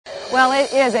Well,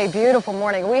 it is a beautiful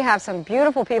morning. We have some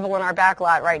beautiful people in our back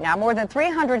lot right now. More than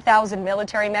 300,000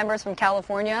 military members from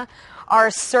California are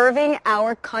serving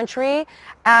our country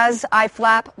as I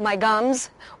flap my gums,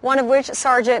 one of which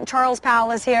Sergeant Charles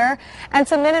Powell is here. And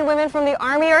some men and women from the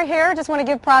Army are here. Just want to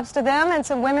give props to them. And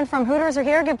some women from Hooters are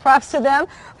here. Give props to them.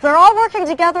 They're all working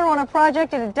together on a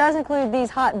project, and it does include these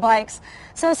hot bikes.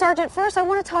 So, Sergeant, first I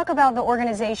want to talk about the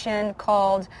organization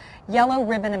called Yellow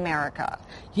Ribbon America.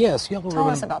 Yes, Tell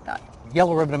us about that.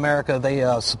 Yellow Ribbon America, they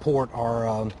support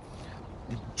our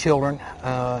children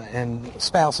and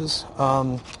spouses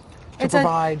It's a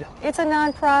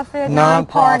nonprofit,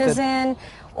 nonpartisan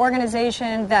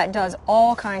organization that does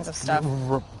all kinds of stuff.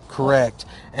 Correct.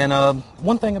 And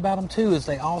one thing about them, too, is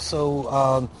they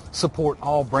also support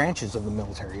all branches of the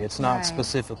military. It's not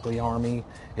specifically Army.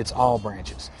 It's all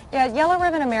branches. Yeah, Yellow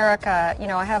Ribbon America, you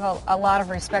know, I have a lot of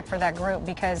respect for that group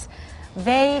because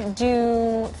they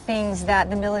do things that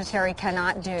the military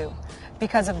cannot do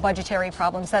because of budgetary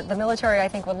problems that the military, I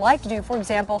think, would like to do. For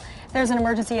example, if there's an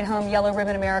emergency at home, Yellow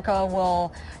Ribbon America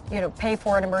will, pay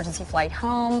for an emergency flight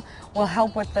home, will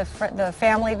help with the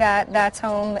family that's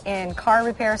home in car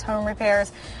repairs, home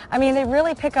repairs. I mean, they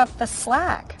really pick up the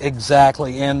slack.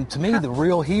 Exactly. And to me, the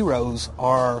real heroes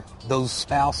are those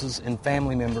spouses and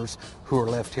family members who are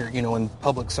left here, in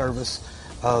public service.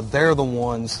 They're the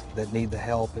ones that need the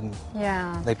help, and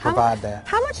they provide that.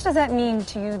 How much does that mean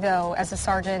to you, though, as a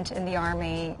sergeant in the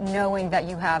Army, knowing that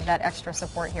you have that extra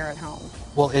support here at home?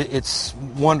 Well, it's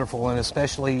wonderful, and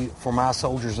especially for my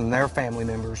soldiers and their family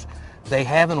members. They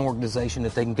have an organization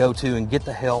that they can go to and get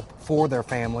the help for their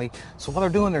family. So while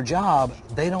they're doing their job,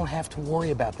 they don't have to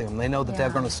worry about them. They know that they're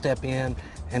going to step in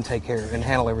and take care and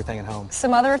handle everything at home.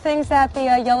 Some other things that the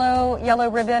Yellow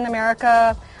Ribbon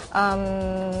America,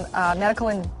 medical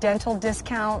and dental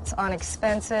discounts on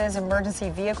expenses,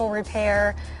 emergency vehicle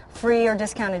repair, free or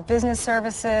discounted business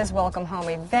services, welcome home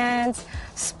events,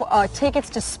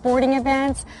 tickets to sporting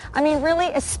events. I mean, really,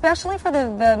 especially for the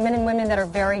men and women that are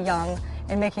very young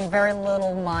and making very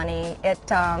little money, it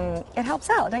helps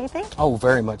out, don't you think? Oh,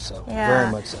 very much so. Yeah.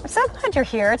 Very much so. I'm so glad you're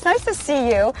here. It's nice to see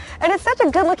you, and it's such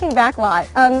a good-looking back lot.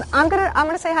 I'm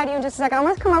gonna say hi to you in just a second. I'm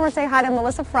gonna come over and say hi to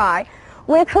Melissa Fry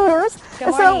with Hooters. Good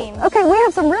morning. So, okay, we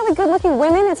have some really good-looking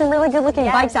women and some really good-looking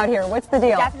bikes out here. What's the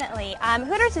deal? Definitely.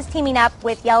 Hooters is teaming up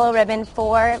with Yellow Ribbon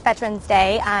for Veterans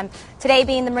Day. Today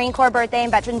being the Marine Corps birthday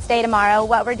and Veterans Day tomorrow,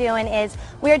 what we're doing is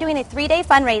we are doing a 3-day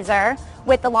fundraiser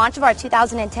with the launch of our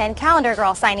 2010 Calendar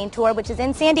Girl signing tour, which is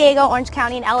in San Diego, Orange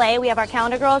County, and LA. We have our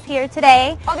Calendar Girls here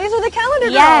today. Oh, these are the Calendar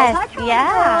Girls. Yes, Hi,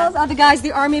 Calendar Girls. Oh, the guys,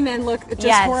 the Army men look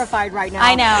just horrified right now.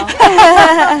 I know.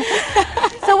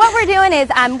 So what we're doing is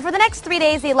for the next 3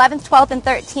 days, the 11th, 12th, and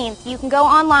 13th, you can go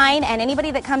online, and anybody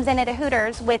that comes in at a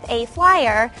Hooters with a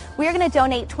flyer, we're going to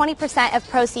donate 20% of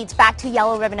proceeds back to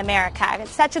Yellow Ribbon America. It's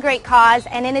such a great cause.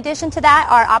 And in addition to that,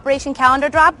 our Operation Calendar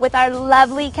Drop with our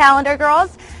lovely Calendar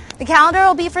Girls. The calendar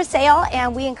will be for sale,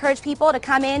 and we encourage people to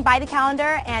come in, buy the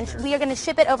calendar, and we are going to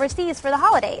ship it overseas for the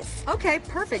holidays. Okay,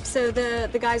 perfect. So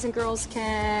the guys and girls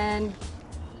can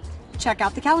check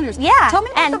out the calendars. Yeah. Tell me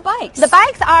about the bikes. The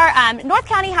bikes are North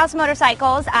County House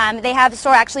Motorcycles. They have a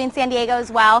store actually in San Diego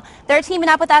as well. They're teaming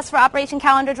up with us for Operation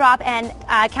Calendar Drop, and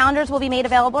calendars will be made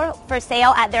available for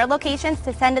sale at their locations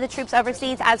to send to the troops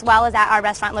overseas, as well as at our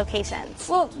restaurant locations.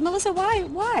 Well, Melissa,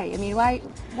 why? I mean,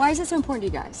 why is it so important to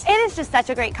you guys? It is just such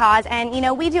a great cause, and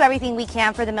we do everything we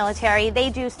can for the military.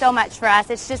 They do so much for us.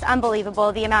 It's just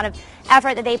unbelievable the amount of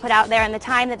effort that they put out there and the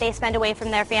time that they spend away from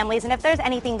their families. And if there's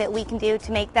anything that we can do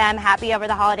to make them happy over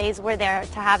the holidays, we're there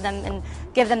to have them and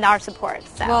give them our support.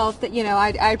 So. Well,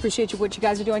 I appreciate what you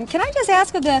guys are doing. Can I just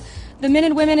ask of the men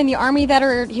and women in the Army that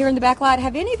are here in the back lot,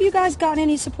 have any of you guys gotten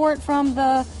any support from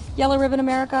the Yellow Ribbon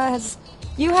America?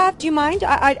 You have? Do you mind?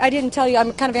 I didn't tell you.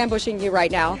 I'm kind of ambushing you right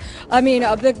now. I mean,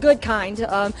 the good kind.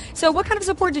 So what kind of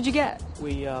support did you get?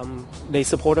 They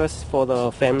support us for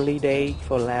the Family Day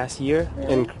for last year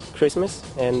and Christmas,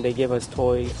 and they give us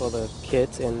toys for the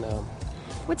kids. And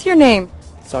what's your name?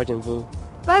 Sergeant Vu.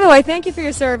 By the way, thank you for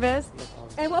your service.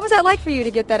 And what was that like for you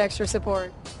to get that extra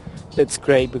support? It's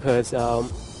great because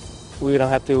we don't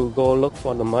have to go look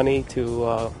for the money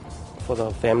for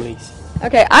the families.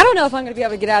 Okay, I don't know if I'm going to be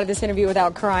able to get out of this interview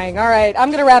without crying. All right, I'm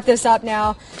going to wrap this up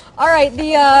now. All right,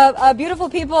 the beautiful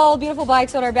people, beautiful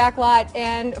bikes on our back lot,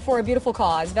 and for a beautiful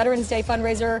cause. Veterans Day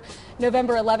fundraiser,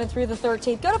 November 11th through the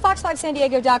 13th. Go to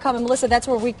fox5sandiego.com, and Melissa, that's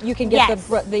where you can get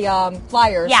the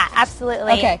flyers. Yeah,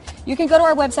 absolutely. Okay, you can go to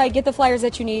our website, get the flyers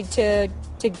that you need to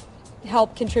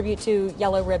help contribute to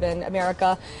Yellow Ribbon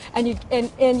America, and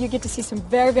you get to see some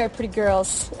very, very pretty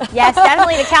girls. Yes,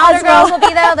 definitely. The calendar As well. girls will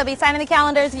be there. They'll be signing the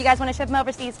calendars if you guys want to ship them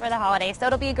overseas for the holidays. So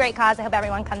it'll be a great cause. I hope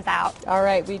everyone comes out. All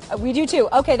right, we do too.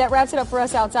 Okay, that wraps it up for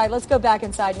us outside. Let's go back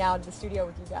inside now to the studio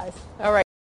with you guys. All right.